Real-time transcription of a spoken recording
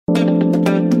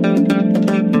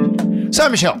So,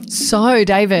 Michelle. So,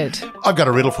 David. I've got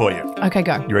a riddle for you. Okay,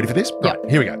 go. You ready for this? Yep. Right,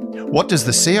 here we go. What does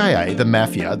the CIA, the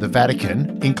Mafia, the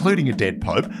Vatican, including a dead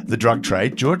Pope, the drug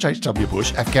trade, George H.W.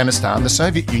 Bush, Afghanistan, the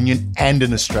Soviet Union, and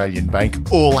an Australian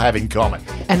bank all have in common?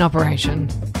 An operation.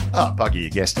 Oh, bugger, you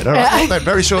guessed it. All right, well, that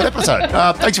very short episode.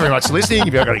 Thanks very much for listening. If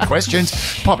you've got any questions,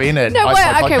 pop in at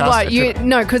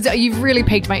because you've really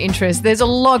piqued my interest. There's a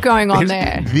lot going on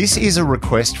there. This is a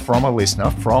request from a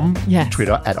listener from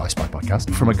Twitter at iSpy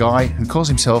Podcast from a guy who calls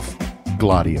himself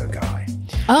Gladio Guy.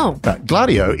 Oh.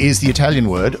 Gladio is the Italian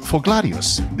word for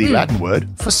gladius, the Latin word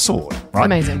for sword. Right?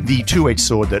 Amazing. The two-edged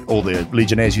sword that all the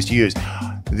legionnaires used to use.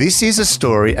 This is a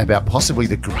story about possibly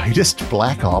the greatest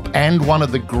black op and one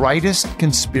of the greatest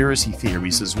conspiracy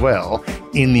theories as well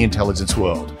in the intelligence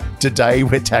world. Today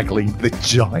we're tackling the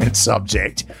giant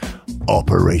subject,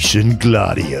 Operation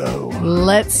Gladio.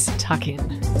 Let's tuck in.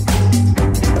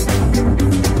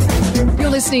 You're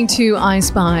listening to I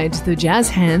Spied, the jazz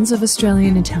hands of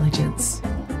Australian intelligence.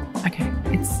 Okay,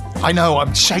 I know,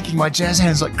 I'm shaking my jazz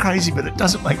hands like crazy, but it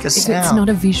doesn't make a sound. It's not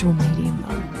a visual medium,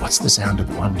 though. What's the sound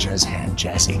of one jazz hand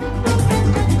jazzing?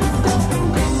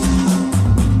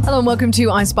 Hello and welcome to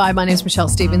I Spy. My name is Michelle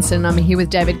Stevenson. I'm here with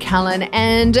David Callan.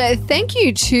 And thank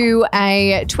you to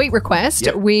a tweet request.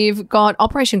 Yep. We've got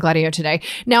Operation Gladio today.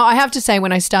 Now, I have to say,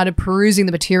 when I started perusing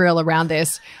the material around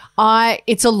this,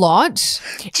 it's a lot.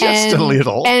 Just a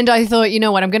little. And I thought, you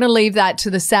know what, I'm going to leave that to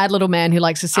the sad little man who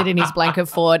likes to sit in his blanket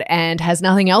fort and has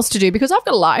nothing else to do because I've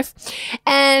got a life.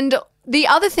 And the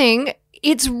other thing,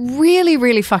 it's really,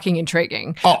 really fucking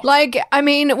intriguing. Oh. Like, I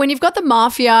mean, when you've got the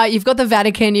Mafia, you've got the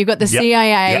Vatican, you've got the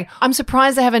CIA, Yep. I'm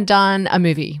surprised they haven't done a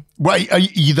movie. Well,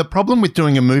 the problem with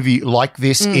doing a movie like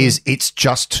this is it's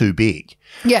just too big.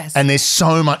 Yes. And there's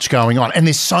so much going on. And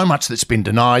there's so much that's been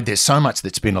denied. There's so much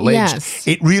that's been alleged. Yes.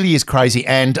 It really is crazy.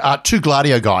 And to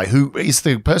Gladio Guy, who is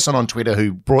the person on Twitter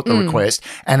who brought the request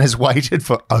and has waited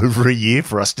for over a year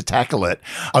for us to tackle it,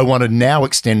 I want to now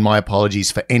extend my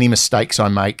apologies for any mistakes I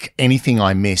make, anything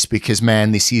I miss, because,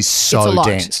 man, this is so it's a lot.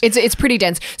 dense. It's pretty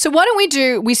dense. So why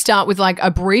don't we start with like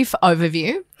a brief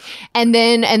overview and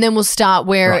then we'll start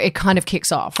where it kind of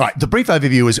kicks off. Right. The brief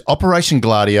overview is Operation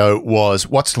Gladio was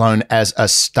what's known as a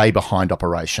stay-behind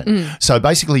operation. So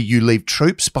basically you leave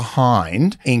troops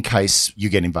behind in case you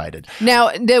get invaded.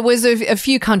 Now, there was a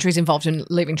few countries involved in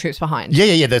leaving troops behind.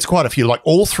 Yeah. There's quite a few. Like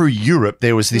all through Europe,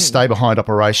 there was this stay-behind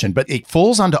operation, but it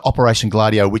falls under Operation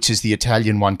Gladio, which is the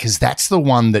Italian one, because that's the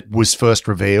one that was first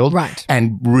revealed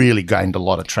and really gained a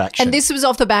lot of traction. And this was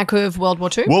off the back of World War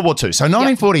II? World War II. So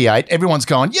 1948, everyone's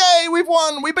going, yay, we've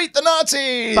won. We beat the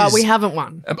Nazis. But we haven't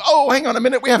won. Oh, hang on a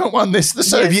minute. We haven't won this. The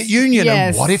Soviet Union.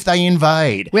 Yes. And what if they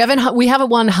invade? We haven't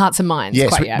won hearts and minds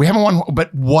quite yet. We haven't won.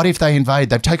 But what if they invade?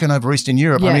 They've taken over Eastern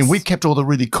Europe. Yes. I mean, we've kept all the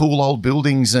really cool old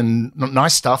buildings and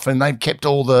nice stuff, and they've kept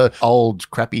all the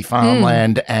old crappy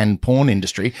farmland and porn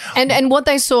industry. And what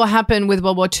they saw happen with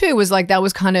World War II was like that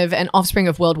was kind of an offspring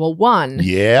of World War I.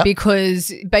 Yeah.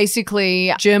 Because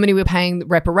basically Germany were paying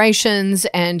reparations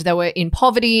and they were in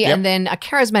poverty. And then a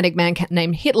charismatic man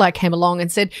named Hitler came along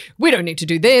and said, we don't need to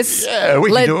do this. Yeah,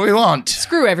 we can do what we want.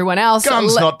 Screw everyone else.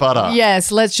 Guns, not butter.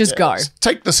 Yes, let's just go.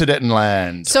 Take the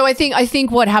Sudetenland. So I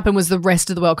think what happened was the rest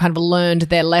of the world kind of learned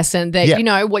their lesson that, you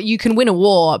know, what you can win a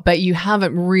war, but you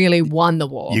haven't really won the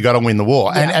war. You got to win the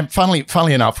war. Yeah. And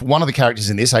funnily enough, one of the characters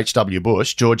in this, H.W.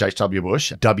 Bush, George H.W.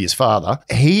 Bush, W's father,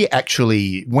 he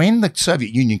actually, when the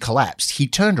Soviet Union collapsed, he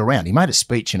turned around. He made a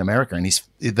speech in America, and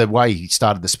the way he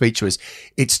started the speech was,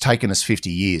 it's taken us 50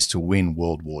 years to win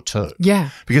World War II. Yeah.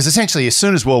 Because essentially, as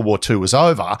soon as World War II was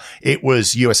over, it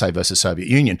was USA versus Soviet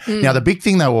Union. Now, the big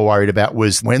thing they were worried about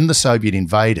was when the Soviet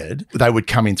invaded, they would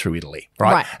come in through Italy,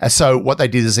 right? And so what they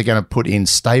did is they're going to put in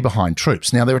stay-behind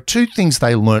troops. Now, there are two things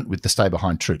they learnt with the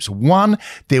stay-behind troops. One,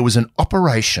 there was an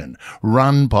operation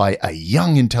run by a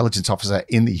young intelligence officer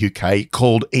in the UK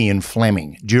called Ian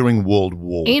Fleming during World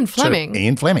War II. Ian Fleming?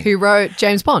 Ian Fleming. Who wrote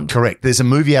James Bond. Correct. There's a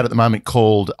movie out at the moment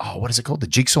called, what is it called? The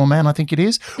Jigsaw Man, I think it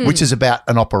is, which is about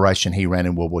an operation he ran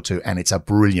in World War II, and it's a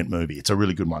brilliant movie. It's a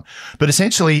really good one. But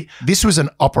essentially, this was an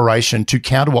operation to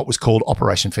counter what was called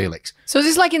Operation Felix. So is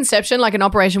this like Inception, like an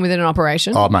operation within an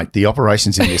operation? Oh, mate, the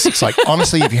operations in this. It's like,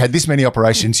 honestly, if you had this many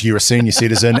operations, you're a senior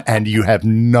citizen and you have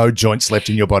no joints left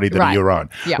in your body that are your own.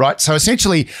 Yep. Right? So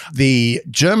essentially, the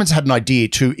Germans had an idea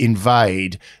to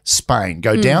invade Spain,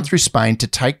 go down through Spain to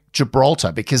take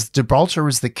Gibraltar, because Gibraltar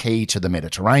is the key to the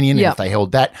Mediterranean. Yep. And if they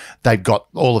held that, they've got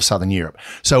all of southern Europe.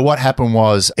 So what happened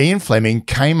was Ian Fleming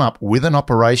came up with an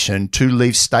operation to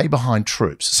leave stay-behind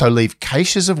troops, so leave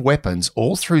caches of weapons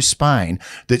all through Spain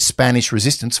that Spanish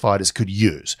resistance fighters could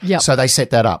use. Yep. So they set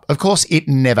that up. Of course, it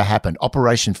never happened.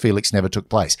 Operation Felix never took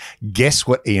place. Guess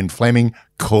what Ian Fleming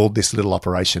called this little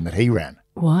operation that he ran?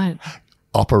 What?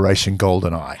 Operation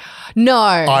GoldenEye. No.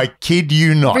 I kid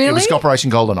you not. Really? It was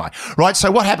Operation GoldenEye. Right, so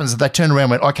what happens is they turn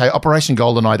around and went, okay, Operation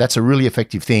GoldenEye, that's a really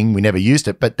effective thing. We never used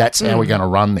it, but that's how we're going to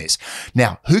run this.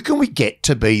 Now, who can we get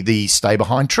to be the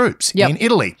stay-behind troops in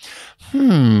Italy?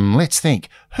 Let's think.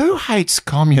 Who hates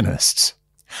communists?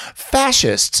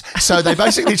 Fascists. So they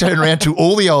basically turn around to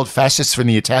all the old fascists from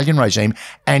the Italian regime,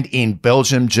 and in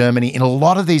Belgium, Germany, in a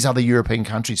lot of these other European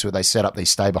countries where they set up these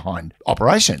stay-behind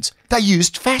operations, they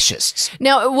used fascists.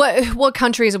 Now, what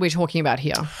countries are we talking about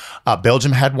here?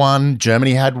 Belgium had one.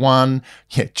 Germany had one.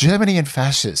 Yeah, Germany and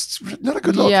fascists. Not a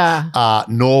good look. Yeah.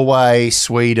 Norway,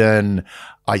 Sweden.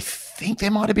 I think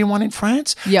there might have been one in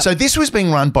France. Yep. So this was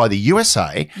being run by the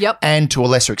USA and to a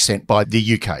lesser extent by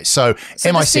the UK. So MI6.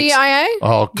 The CIA?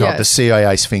 Oh, God, the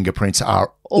CIA's fingerprints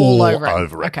are all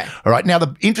over it. Okay. All right. Now,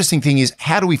 the interesting thing is,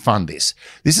 how do we fund this?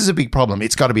 This is a big problem.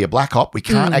 It's got to be a black op. We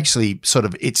can't actually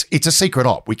it's a secret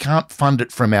op. We can't fund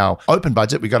it from our open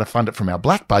budget. We've got to fund it from our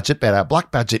black budget, but our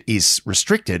black budget is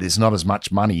restricted. There's not as much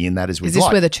money in that as we'd like. Is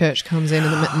this where the church comes in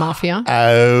and the mafia?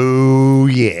 Oh,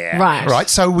 yeah. Right. Right.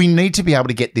 So we need to be able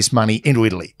to get this money into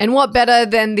Italy. And what better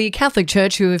than the Catholic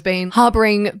Church, who have been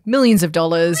harboring millions of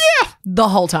dollars the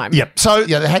whole time? Yep. So,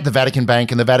 they had the Vatican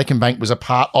Bank, and the Vatican Bank was a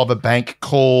part of a bank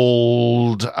called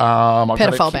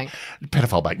Pedophile Bank.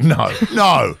 Pedophile Bank.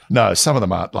 No. Some of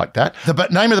them aren't like that. The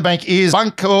name of the bank is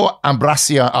Banco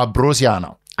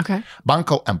Ambrosiano. Okay.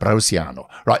 Banco Ambrosiano.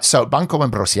 Right. So Banco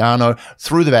Ambrosiano,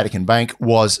 through the Vatican Bank,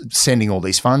 was sending all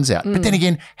these funds out. But then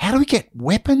again, how do we get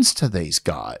weapons to these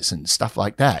guys and stuff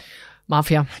like that?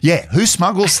 Mafia. Yeah, who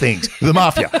smuggles things? The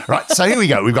mafia. Right, so here we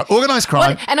go. We've got organised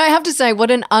crime. And I have to say,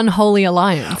 what an unholy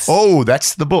alliance. Oh,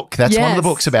 that's the book. That's one of the Yes.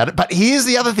 books about it. But here's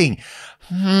the other thing.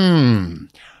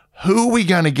 Who are we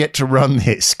going to get to run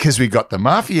this? Because we've got the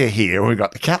mafia here, we've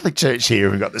got the Catholic Church here,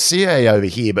 we've got the CIA over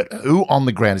here, but who on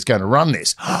the ground is going to run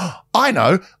this? I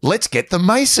know. Let's get the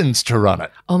Masons to run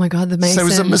it. Oh my God, the Masons. So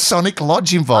there's a Masonic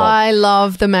lodge involved. I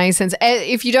love the Masons.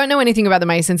 If you don't know anything about the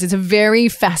Masons, it's very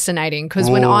fascinating because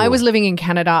when I was living in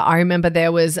Canada, I remember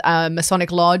there was a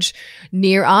Masonic lodge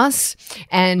near us,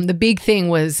 and the big thing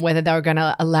was whether they were going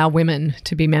to allow women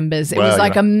to be members. It was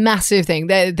like a massive thing.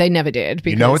 They never did.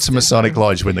 You know it's a Masonic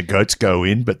lodge when the goats go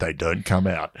in, but they don't come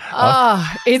out.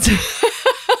 It's...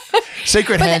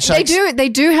 Secret handshakes. They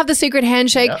do have the secret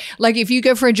handshake. Yeah. Like if you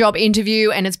go for a job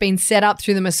interview and it's been set up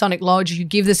through the Masonic Lodge, you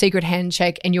give the secret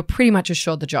handshake and you're pretty much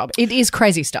assured the job. It is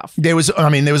crazy stuff. There was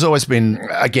always been,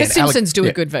 again. The Simpsons do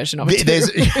a good version of it. There's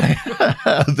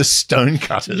the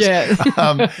Stonecutters. Yeah.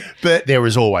 But there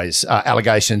was always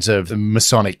allegations of the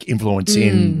Masonic influence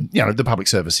in, the public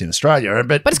service in Australia.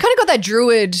 But it's kind of got that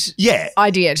druid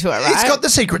idea to it, right? It's got the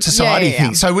secret society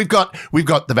thing. So we've got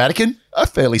the Vatican, a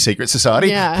fairly secret society.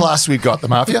 Yeah. Plus we've got the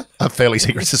Mafia, a fairly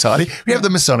secret society. We have the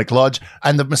Masonic Lodge,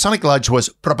 and the Masonic Lodge was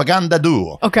Propaganda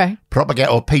Duo. Okay.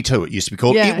 Propaganda, or P2 it used to be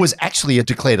called. Yeah. It was actually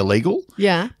declared illegal.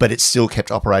 Yeah. But it still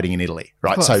kept operating in Italy,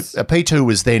 right? So a P2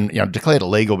 was then declared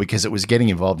illegal because it was getting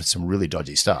involved in some really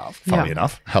dodgy stuff, funnily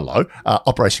enough. Hello.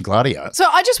 Operation Gladio. So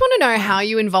I just want to know how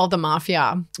you involved the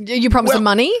Mafia. You promised them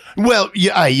money? Well,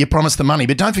 you promised the money,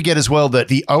 but don't forget as well that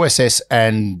the OSS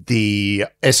and the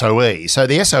SOE, so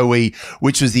the SOE,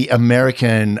 which was the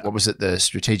American, the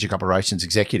Strategic Operations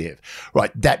Executive,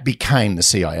 right? That became the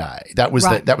CIA. That was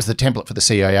the template for the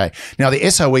CIA. Now, the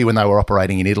SOE, when they were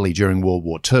operating in Italy during World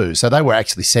War II, so they were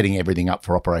actually setting everything up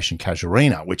for Operation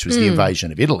Casuarina, which was the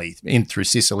invasion of Italy in through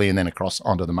Sicily and then across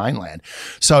onto the mainland.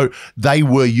 So they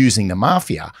were using the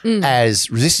Mafia as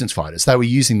resistance fighters. They were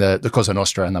using the Cosa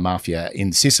Nostra and the Mafia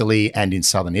in Sicily and in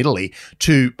southern Italy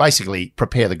to basically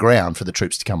prepare the ground for the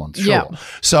troops to come on shore. Yeah.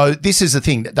 So this is the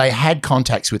thing. They had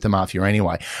contacts with the Mafia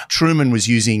anyway. Truman was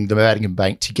using the Vatican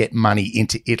Bank to get money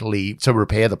into Italy to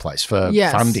repair the place for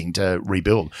funding to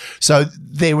rebuild. So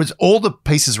there was all the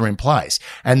pieces were in place.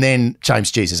 And then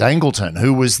James Jesus Angleton,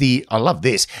 who was I love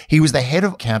this, he was the head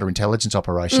of counterintelligence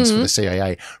operations for the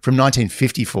CIA from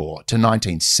 1954 to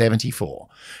 1974.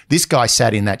 This guy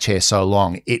sat in that chair so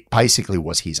long, it basically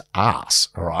was his ass,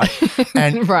 all right?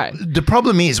 And the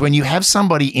problem is when you have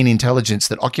somebody in intelligence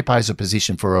that occupies a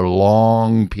position for a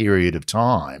long period of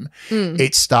time,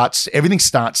 everything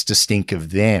starts to stink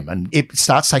of them and it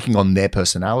starts taking on their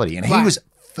personality. And he was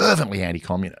fervently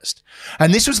anti-communist.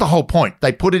 And this was the whole point.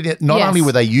 They put it in, not Yes. only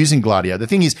were they using Gladio, the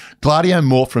thing is Gladio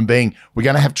morphed from being, we're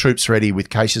going to have troops ready with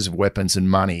cases of weapons and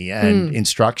money and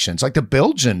instructions. Like the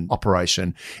Belgian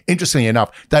operation, interestingly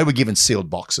enough, they were given sealed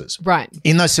boxes. Right.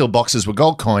 In those sealed boxes were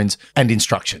gold coins and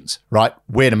instructions, right?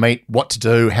 Where to meet, what to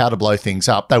do, how to blow things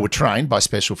up. They were trained by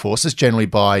special forces, generally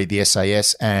by the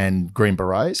SAS and Green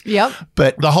Berets. Yep.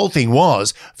 But the whole thing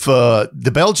was for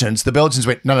the Belgians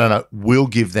went, no, we'll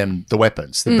give them the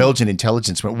weapons. The Belgian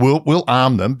intelligence went, we'll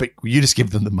arm them, but you just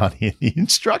give them the money and the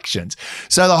instructions.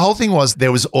 So the whole thing was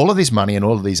there was all of this money and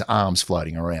all of these arms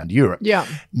floating around Europe. Yeah.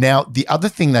 Now, the other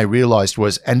thing they realized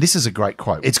was, and this is a great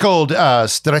quote, it's called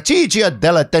Strategia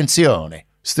della Tensione.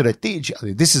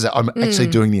 Strategia. This is, I'm actually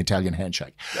doing the Italian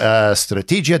handshake.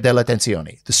 Strategia della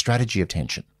Tensione, the strategy of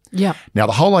tension. Yeah. Now,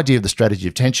 the whole idea of the strategy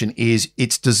of tension is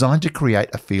it's designed to create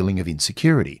a feeling of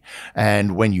insecurity.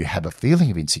 And when you have a feeling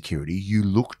of insecurity, you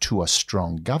look to a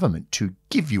strong government to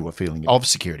give you a feeling of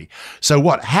security. So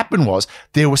what happened was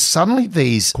there were suddenly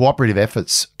these cooperative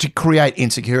efforts to create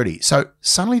insecurity. So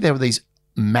suddenly there were these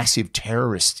massive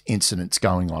terrorist incidents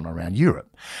going on around Europe.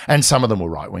 And some of them were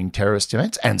right-wing terrorist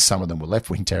events and some of them were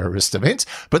left-wing terrorist events.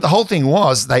 But the whole thing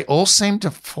was they all seemed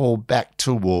to fall back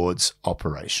towards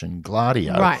Operation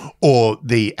Gladio or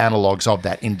the analogues of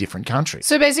that in different countries.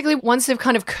 So basically, once they've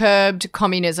kind of curbed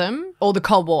communism or the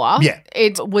Cold War,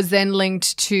 it was then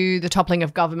linked to the toppling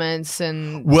of governments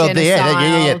and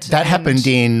genocide. That happened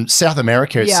in South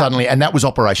America suddenly, and that was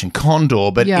Operation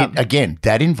Condor. But again,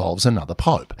 that involves another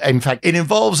pope. In fact, it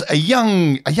involves a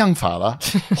young father,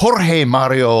 Jorge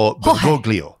Mario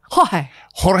Bergoglio.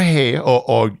 Jorge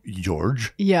or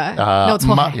George. Yeah. No, it's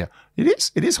Jorge. It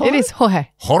is Jorge. It is Jorge.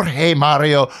 Jorge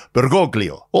Mario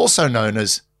Bergoglio, also known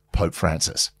as Pope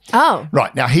Francis. Oh.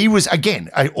 Right. Now, he was, again,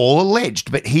 all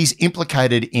alleged, but he's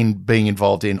implicated in being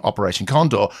involved in Operation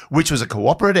Condor, which was a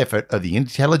cooperative effort of the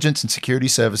intelligence and security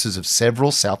services of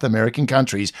several South American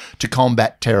countries to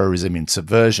combat terrorism and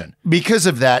subversion. Because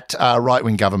of that,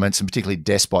 right-wing governments, and particularly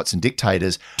despots and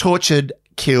dictators, tortured,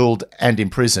 killed and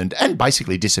imprisoned and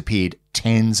basically disappeared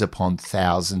tens upon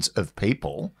thousands of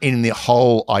people in the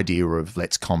whole idea of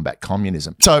let's combat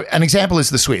communism. So an example is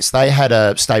the Swiss. They had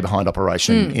a stay-behind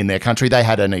operation in their country. They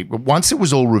had once it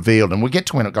was all revealed, and we'll get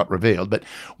to when it got revealed, but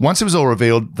once it was all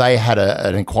revealed, they had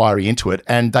an inquiry into it,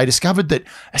 and they discovered that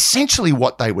essentially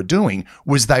what they were doing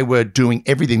was they were doing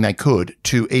everything they could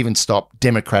to even stop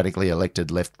democratically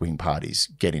elected left-wing parties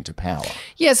get into power.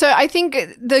 Yeah, so I think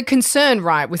the concern,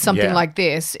 right, with something like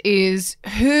this is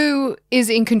who is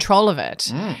in control of it.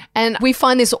 And we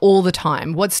find this all the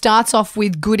time. What starts off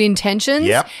with good intentions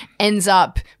ends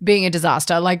up being a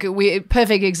disaster. Like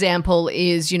perfect example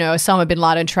is, Osama bin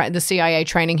Laden, the CIA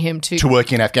training him to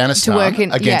work in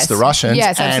Afghanistan against the Russians.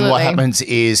 Yes, absolutely. And what happens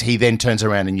is he then turns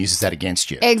around and uses that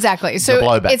against you. Exactly.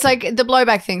 So it's like the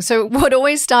blowback thing. So what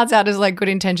always starts out as like good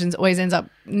intentions always ends up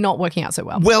not working out so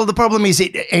well. Well, the problem is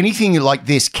anything like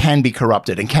this can be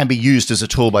corrupted and can be used as a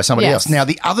tool by somebody else. Now,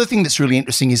 the other thing that's really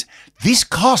interesting is this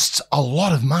costs a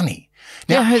lot of money.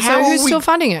 Now, so who's still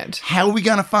funding it? How are we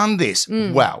going to fund this?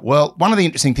 Well, one of the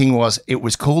interesting things was it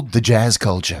was called the jazz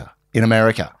culture in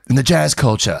America. In the jazz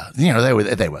culture,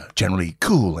 they were generally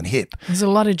cool and hip. There's a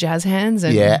lot of jazz hands.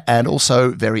 And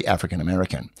also very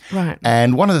African-American. Right.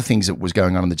 And one of the things that was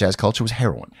going on in the jazz culture was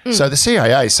heroin. So the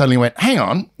CIA suddenly went, hang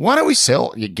on, why don't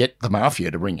we get the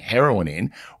mafia to bring heroin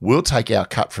in? We'll take our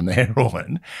cut from the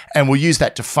heroin and we'll use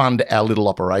that to fund our little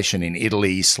operation in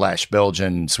Italy /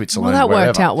 Belgium, Switzerland, Well, that wherever.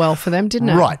 worked out well for them, didn't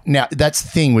it? Right. Now, that's the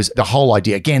thing was the whole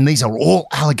idea. Again, these are all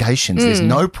allegations. There's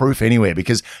no proof anywhere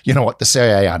because you know what? The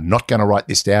CIA are not going to write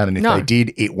this down. And if they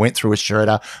did, it went through a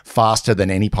shredder faster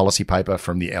than any policy paper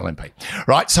from the LNP.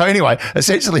 Right. So anyway,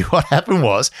 essentially what happened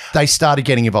was they started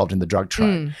getting involved in the drug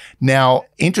trade. Now,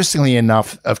 interestingly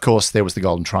enough, of course, there was the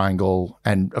Golden Triangle.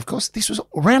 And of course, this was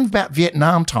around about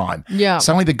Vietnam time. Yeah.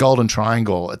 Suddenly the Golden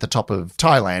Triangle at the top of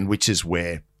Thailand, which is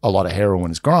where a lot of heroin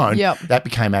is grown, that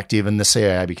became active and the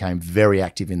CIA became very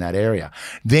active in that area.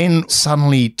 Then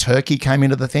suddenly Turkey came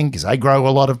into the thing because they grow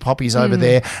a lot of poppies over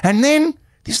there. And then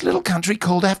this little country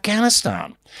called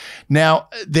Afghanistan. Now,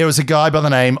 there was a guy by the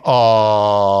name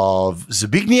of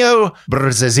Zbigniew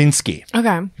Brzezinski.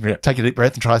 Okay. Take a deep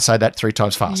breath and try to say that 3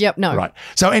 times fast. Yep, no. Right.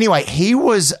 So anyway, he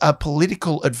was a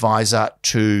political advisor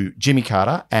to Jimmy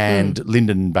Carter and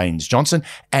Lyndon Baines Johnson,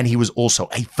 and he was also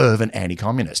a fervent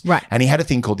anti-communist. Right. And he had a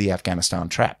thing called the Afghanistan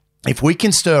Trap. if we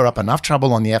can stir up enough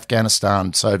trouble on the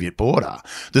Afghanistan-Soviet border,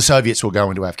 the Soviets will go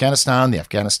into Afghanistan.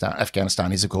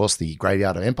 Afghanistan is, of course, the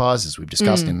graveyard of empires, as we've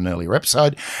discussed in an earlier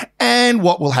episode. And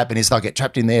what will happen is they'll get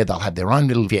trapped in there. They'll have their own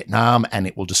little Vietnam, and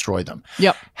it will destroy them.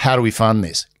 Yep. How do we fund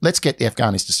this? Let's get the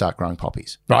Afghanis to start growing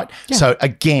poppies, right? Yeah. So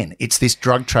again, it's this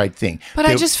drug trade thing. But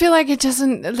I just feel like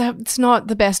it's not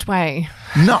the best way.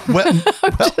 No, well,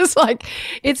 just like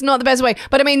it's not the best way.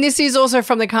 But I mean, this is also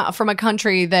from a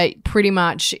country that pretty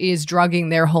much is drugging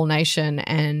their whole nation,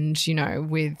 and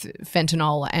with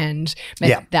fentanyl, and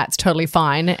that's totally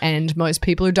fine. And most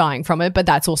people are dying from it, but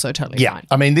that's also totally fine.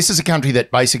 I mean, this is a country that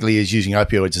basically is using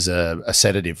opioids as a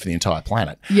sedative for the entire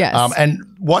planet. Yes. And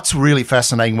what's really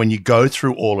fascinating when you go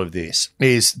through all of this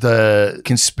is the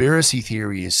conspiracy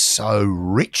theory is so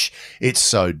rich. It's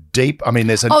so deep. I mean,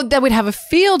 they would have a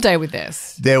field day with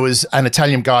this. There was an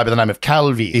Italian guy by the name of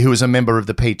Calvi who was a member of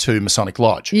the P2 Masonic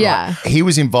Lodge. Yeah. Right? He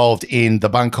was involved in the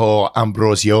Banco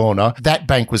Ambrosiano. That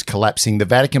bank was collapsing. The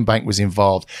Vatican Bank was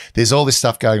involved. There's all this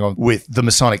stuff going on with the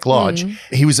Masonic Lodge.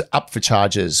 He was up for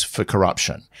charges for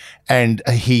corruption, and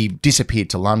he disappeared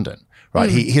to London. Right.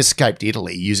 He escaped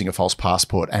Italy using a false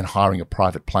passport and hiring a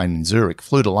private plane in Zurich,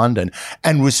 flew to London,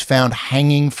 and was found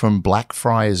hanging from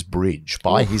Blackfriars Bridge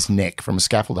by his neck from a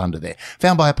scaffold under there,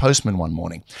 found by a postman one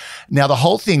morning. Now, the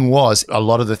whole thing was, a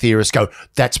lot of the theorists go,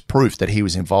 that's proof that he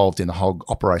was involved in the whole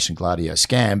Operation Gladio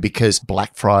scam, because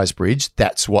Blackfriars Bridge,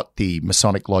 that's what the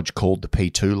Masonic Lodge called the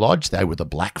P2 Lodge. They were the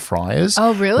Blackfriars.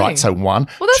 Oh, really? Right. So one.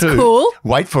 Well, that's two, cool.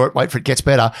 Wait for it gets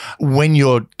better. When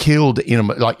you're killed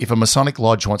if a Masonic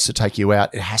Lodge wants to take you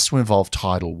out, it has to involve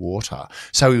tidal water.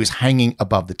 So he was hanging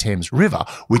above the Thames River,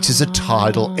 which is a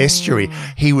tidal estuary.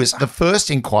 The first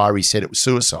inquiry said it was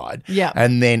suicide. Yeah.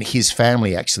 And then his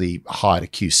family actually hired a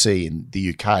QC in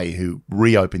the UK who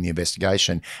reopened the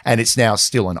investigation, and it's now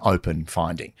still an open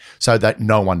finding, so that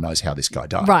no one knows how this guy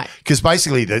died. Right. Because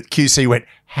basically the QC went,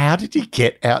 how did he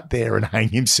get out there and hang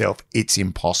himself? It's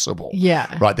impossible.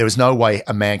 Yeah. Right. There was no way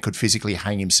a man could physically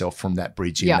hang himself from that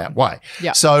bridge in that way.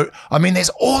 Yeah. So, I mean, there's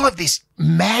all of this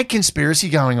mad conspiracy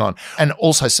going on. And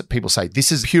also people say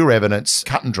this is pure evidence,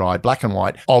 cut and dry, black and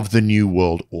white, of the New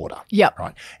World Order. Yep.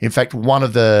 Right. In fact, one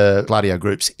of the Gladio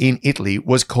groups in Italy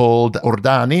was called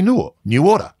Ordine Nuovo, New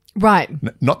Order. Right.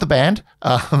 Not the band,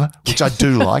 which I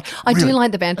do like. I do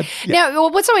like the band. Now,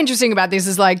 what's so interesting about this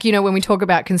is when we talk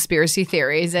about conspiracy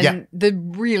theories and the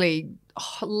really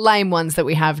lame ones that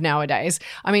we have nowadays.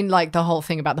 I mean, like the whole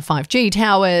thing about the 5G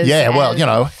towers.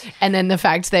 Yeah, And then the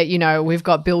fact that, we've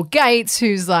got Bill Gates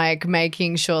who's like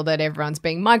making sure that everyone's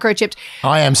being microchipped.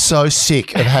 I am so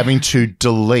sick of having to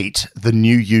delete the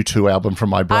new U2 album from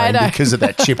my brain because of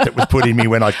that chip that was put in me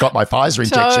when I got my Pfizer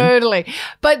injection. Totally.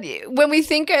 But when we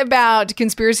think about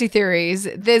conspiracy theories,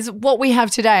 there's what we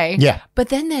have today. Yeah. But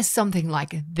then there's something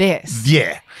like this.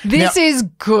 Yeah. This is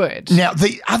good. Now,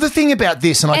 the other thing about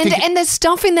this, and there's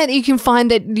stuff in that you can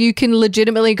find that you can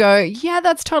legitimately go, yeah,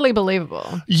 that's totally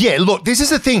believable. Yeah, look, this is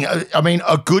the thing. I mean,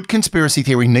 a good conspiracy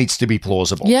theory needs to be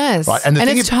plausible. Yes. Right? And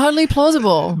it's totally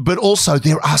plausible. But also,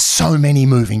 there are so many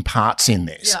moving parts in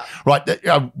this. Yeah.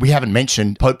 Right? We haven't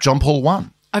mentioned Pope John Paul I.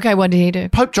 Okay, what did he do?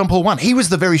 Pope John Paul I. He was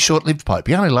the very short-lived pope.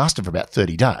 He only lasted for about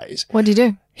 30 days. What did he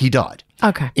do? He died.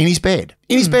 Okay. In his bed.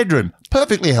 In his bedroom.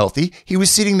 Perfectly healthy. He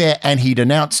was sitting there and he'd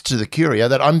announced to the Curia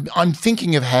that I'm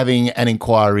thinking of having an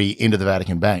inquiry into the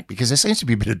Vatican Bank because there seems to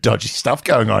be a bit of dodgy stuff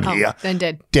going on here. Then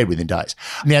dead. Dead within days.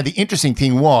 Now, the interesting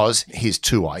thing was his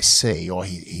 2IC or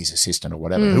his assistant or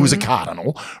whatever, who was a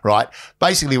cardinal, right,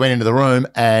 basically went into the room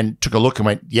and took a look and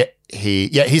went,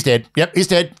 he's dead. Yep, he's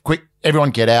dead. Quick.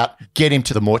 Everyone get out, get him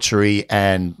to the mortuary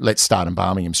and let's start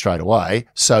embalming him straight away.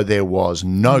 So there was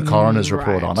no coroner's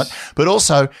report on it. But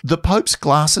also the Pope's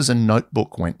glasses and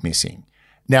notebook went missing.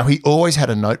 Now, he always had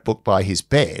a notebook by his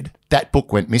bed. That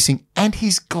book went missing and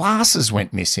his glasses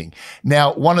went missing.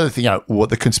 Now, one of the things, what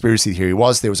the conspiracy theory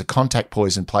was, there was a contact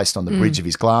poison placed on the bridge of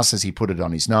his glasses. He put it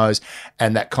on his nose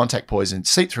and that contact poison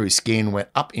seeped through his skin, went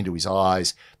up into his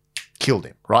eyes, killed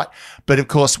him, right? But of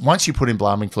course, once you put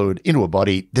embalming fluid into a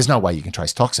body, there's no way you can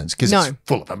trace toxins because it's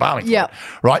full of embalming fluid,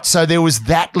 right? So there was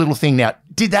that little thing. Now,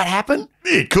 did that happen?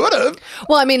 It could have.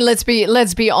 Well, I mean, let's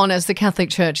be honest. The Catholic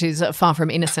Church is far from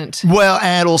innocent. Well,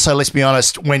 and also, let's be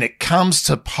honest, when it comes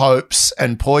to popes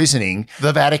and poisoning,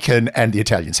 the Vatican and the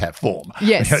Italians have form.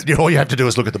 Yes. All you have to do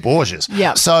is look at the Borgias.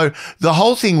 Yeah. So the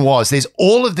whole thing was, there's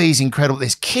all of these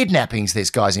there's kidnappings,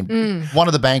 there's guys in. One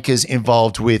of the bankers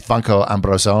involved with Banco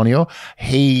Ambrosiano,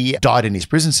 he died in his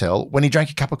prison cell when he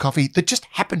drank a cup of coffee that just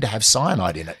happened to have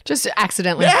cyanide in it. Just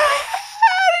accidentally. How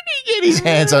did get his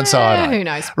hands on cyanide? Who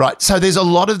knows? Right. So there's a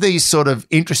lot of these sort of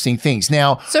interesting things.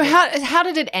 Now, So how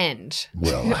did it end?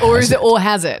 Well, or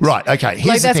has it? right, okay. Here's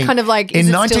Like the that's thing. kind of like, is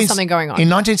it still something going on? In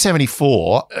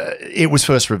 1974, it was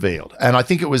first revealed. And I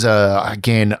think it was,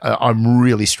 I'm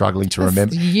really struggling to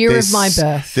remember. The year of my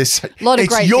birth. A lot of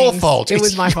great your things. fault. It It's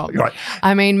was my fault. Right.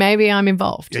 I mean, maybe I'm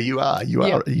involved. Yeah, you are.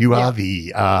 You are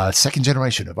the second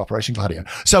generation of Operation Gladio.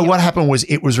 So what happened was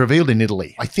it was revealed in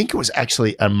Italy. I think it was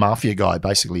actually a mafia guy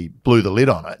basically blew the lid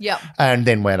on it. Yep. And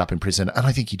then wound up in prison. And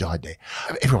I think he died there.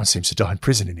 Everyone seems to die in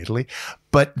prison in Italy.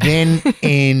 But then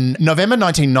in November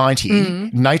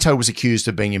 1990, NATO was accused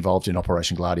of being involved in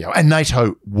Operation Gladio. And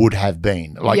NATO would have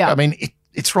been. I mean,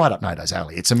 it's right up NATO's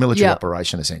alley. It's a military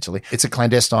operation, essentially. It's a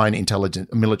clandestine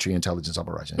military intelligence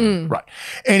operation. Right.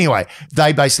 Anyway,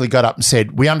 they basically got up and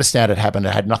said, we understand it happened.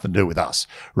 It had nothing to do with us.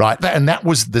 Right. And that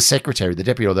was the secretary, the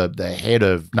deputy or the head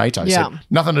of NATO said,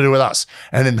 nothing to do with us.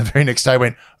 And then the very next day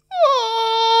went,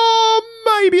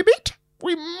 maybe a bit.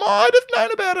 We might have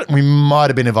known about it. We might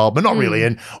have been involved, but not really.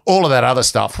 And all of that other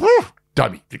stuff,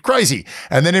 don't be crazy.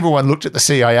 And then everyone looked at the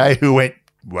CIA who went,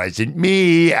 wasn't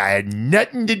me. I had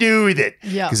nothing to do with it.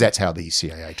 Yeah. Because that's how the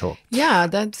CIA talk. Yeah,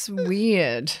 that's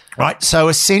weird. Right. So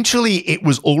essentially it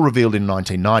was all revealed in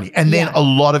 1990. And then a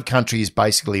lot of countries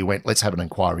basically went, let's have an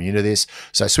inquiry into this.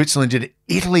 So Switzerland did it.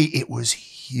 Italy, it was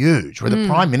huge, where the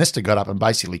Prime Minister got up and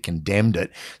basically condemned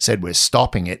it, said we're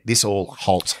stopping it. This all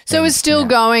halts. So it was still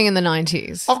going in the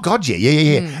 90s. Oh, God,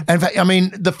 yeah. And in fact, I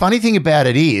mean, the funny thing about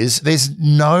it is there's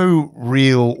no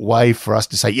real way for us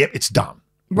to say, yep, it's done.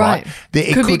 Right.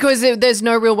 Because there's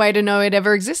no real way to know it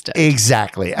ever existed.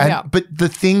 Exactly. But the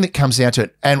thing that comes down to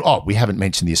it, and we haven't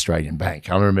mentioned the Australian Bank.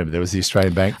 I remember there was the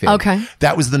Australian Bank thing. Okay.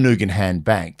 That was the Nugan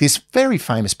Bank, this very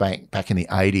famous bank back in the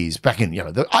 80s,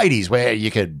 the 80s where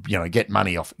you could, get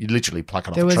money off, you literally pluck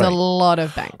it off a tree. There was a lot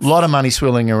of banks. A lot of money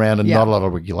swirling around and not a lot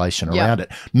of regulation around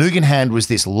it. Nugan was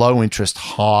this low interest,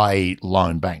 high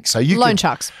loan bank. So you loan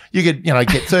sharks. You could,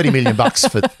 get $30 million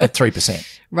for at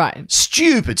 3%. Right.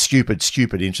 Stupid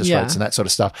interest rates and that sort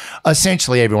of stuff.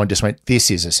 Essentially, everyone just went,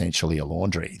 this is essentially a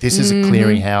laundry. This is a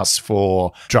clearinghouse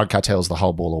for drug cartels, the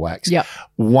whole ball of wax. Yep.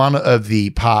 One of the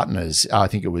partners, I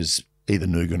think it was either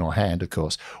Nugan or Hand, of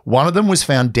course, one of them was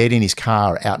found dead in his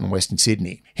car out in Western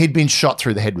Sydney. He'd been shot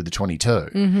through the head with a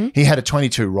 22. He had a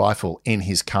 22 rifle in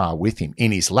his car with him,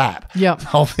 in his lap. Yep. The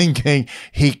whole thinking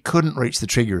he couldn't reach the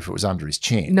trigger if it was under his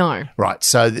chin. No. Right.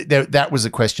 So that was a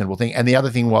questionable thing. And the other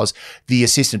thing was the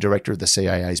assistant director of the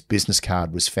CIA's business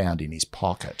card was found in his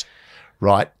pocket.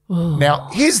 Right. Oh. Now,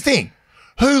 here's the thing.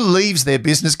 Who leaves their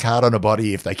business card on a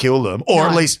body if they kill them? Or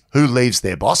at least who leaves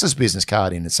their boss's business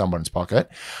card in someone's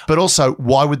pocket? But also,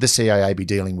 why would the CIA be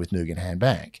dealing with Nugan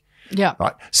Bank? Yeah.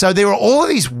 Right. So there are all of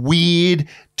these weird,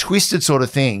 twisted sort of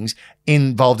things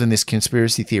involved in this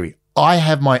conspiracy theory. I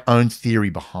have my own theory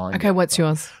behind it. Okay, what's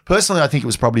yours? Personally, I think it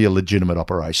was probably a legitimate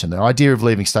operation. The idea of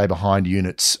leaving stay-behind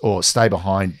units or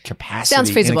stay-behind capacity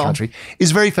Sounds feasible. in a country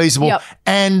is very feasible. Yep.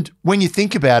 And when you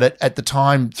think about it, at the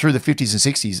time, through the 50s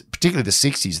and 60s, particularly the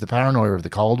 60s, the paranoia of the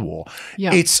Cold War,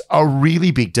 it's a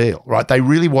really big deal, right? They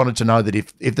really wanted to know that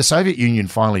if the Soviet Union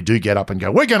finally do get up and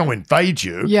go, we're going to invade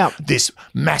you, this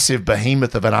massive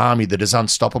behemoth of an army that is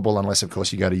unstoppable, unless, of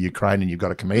course, you go to Ukraine and you've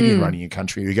got a comedian running your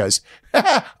country who goes,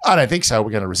 I don't think so, we're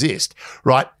going to resist,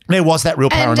 right? There was that real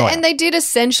paranoia. And they did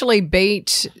essentially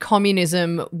beat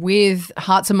communism with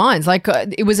hearts and minds. Like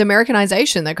it was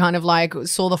Americanization that kind of like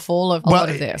saw the fall of a lot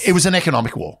of this. It was an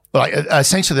economic war. Like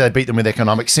essentially they beat them with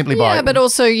economics simply by... Yeah, but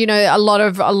also, a lot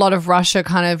of Russia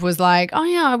kind of was like, oh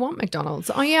yeah, I want McDonald's.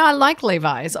 Oh yeah, I like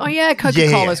Levi's. Oh yeah,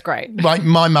 Coca-Cola's great.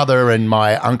 My mother and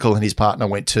my uncle and his partner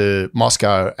went to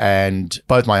Moscow, and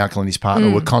both my uncle and his partner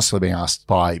were constantly being asked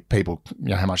by people,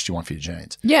 how much do you want for your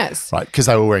jeans? Yes. Right, because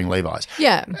they were wearing Levi's.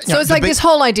 Yeah. So it's like this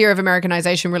whole idea of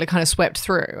Americanization really kind of swept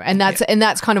through, and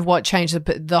that's kind of what changed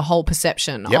the whole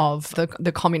perception of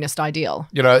the communist ideal.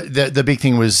 The big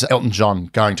thing was Elton John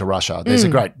going to Russia. There's a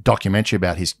great documentary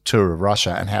about his tour of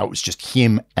Russia and how it was just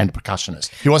him and a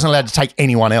percussionist. He wasn't allowed to take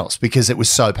anyone else because it was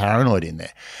so paranoid in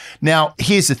there. Now,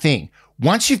 here's the thing.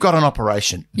 Once you've got an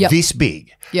operation this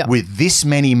big with this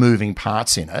many moving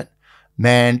parts in it,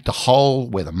 man, the hole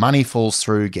where the money falls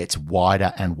through gets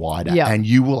wider and wider, and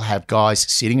you will have guys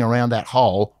sitting around that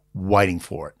hole waiting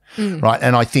for it. right?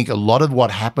 And I think a lot of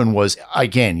what happened was,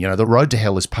 again, the road to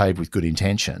hell is paved with good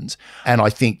intentions. And I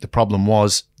think the problem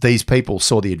was these people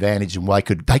saw the advantage and they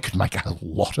could make a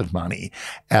lot of money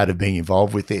out of being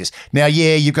involved with this. Now,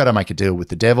 you've got to make a deal with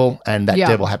the devil, and that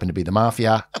devil happened to be the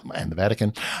mafia and the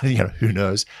Vatican. Who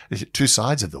knows? There's two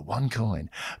sides of the one coin.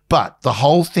 But the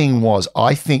whole thing was,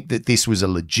 I think that this was a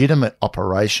legitimate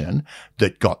operation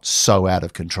that got so out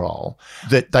of control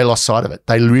that they lost sight of it.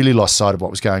 They really lost sight of what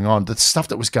was going on. The stuff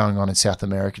that was going on in South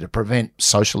America to prevent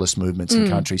socialist movements in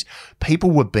countries,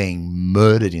 people were being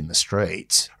murdered in the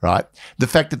streets, right? The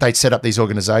fact that they'd set up these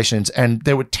organizations and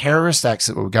there were terrorist acts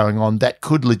that were going on that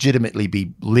could legitimately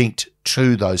be linked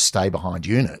to those stay-behind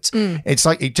units. It's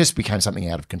like it just became something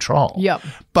out of control. Yep.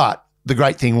 But the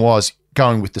great thing was,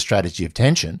 going with the strategy of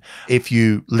tension, if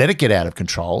you let it get out of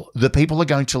control, the people are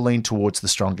going to lean towards the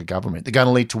stronger government. They're going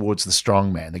to lean towards the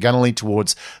strong man. They're going to lean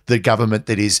towards the government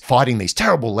that is fighting these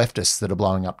terrible leftists that are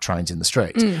blowing up trains in the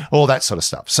streets, all that sort of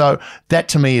stuff. So that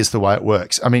to me is the way it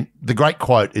works. I mean, the great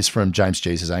quote is from James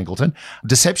Jesus Angleton.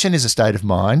 Deception is a state of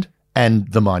mind and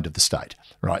the mind of the state.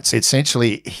 Right. So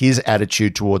essentially his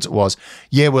attitude towards it was,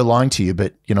 we're lying to you,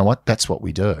 but you know what? That's what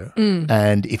we do.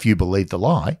 And if you believe the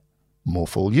lie, more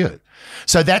fool you.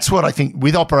 So that's what I think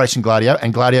with Operation Gladio.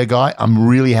 And Gladio Guy, I'm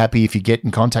really happy if you get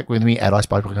in contact with me at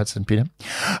iSpy Podcast and Peter.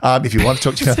 If you want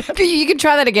to talk to me. You can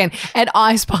try that again at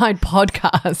iSpy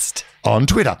Podcast. On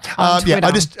Twitter.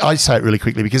 I say it really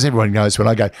quickly because everyone knows when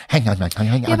I go, hang on.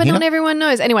 Yeah, but not everyone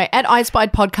knows. Anyway, at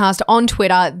iSpy Podcast on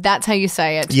Twitter, that's how you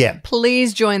say it. Yeah.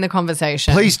 Please join the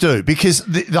conversation. Please do, because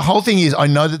the whole thing is, I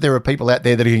know that there are people out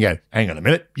there that are going to go, hang on a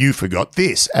minute, you forgot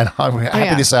this. And I'm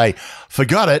happy to say,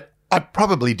 forgot it. I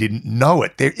probably didn't know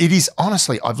it. It is,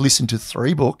 honestly, I've listened to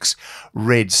 3 books,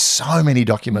 read so many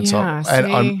documents on,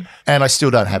 and I still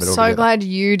don't have it all together. So glad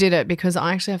you did it because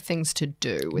I actually have things to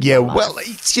do with my life. Well,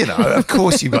 it's, of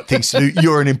course you've got things to do.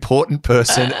 You're an important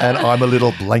person and I'm a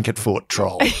little blanket fort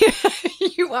troll.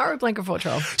 You are a blanket fort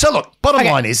troll. So look, bottom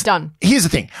line is, done. Here's the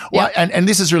thing, and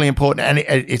this is really important, and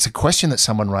it's a question that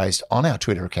someone raised on our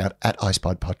Twitter account at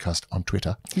iSpy Podcast on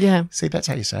Twitter. Yeah. See, that's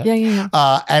how you say it.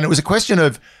 Yeah. And it was a question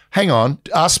of, hang on,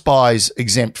 are spies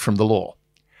exempt from the law?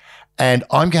 And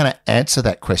I'm going to answer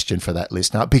that question for that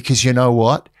listener because you know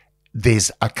what?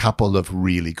 There's a couple of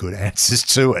really good answers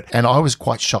to it. And I was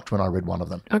quite shocked when I read one of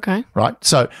them. Okay. Right?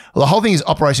 So the whole thing is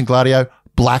Operation Gladio,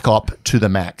 black op to the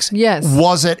max. Yes.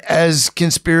 Was it as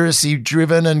conspiracy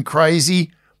driven and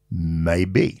crazy?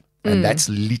 Maybe. And that's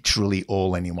literally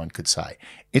all anyone could say.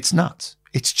 It's nuts.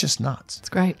 It's just nuts. It's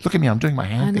great. Look at me. I'm doing my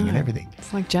hand thing and everything.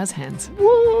 It's like jazz hands.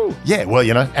 Woo! Yeah, well,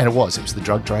 and it was the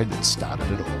drug trade that started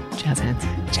it all. Jazz hands.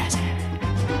 Jazz hands.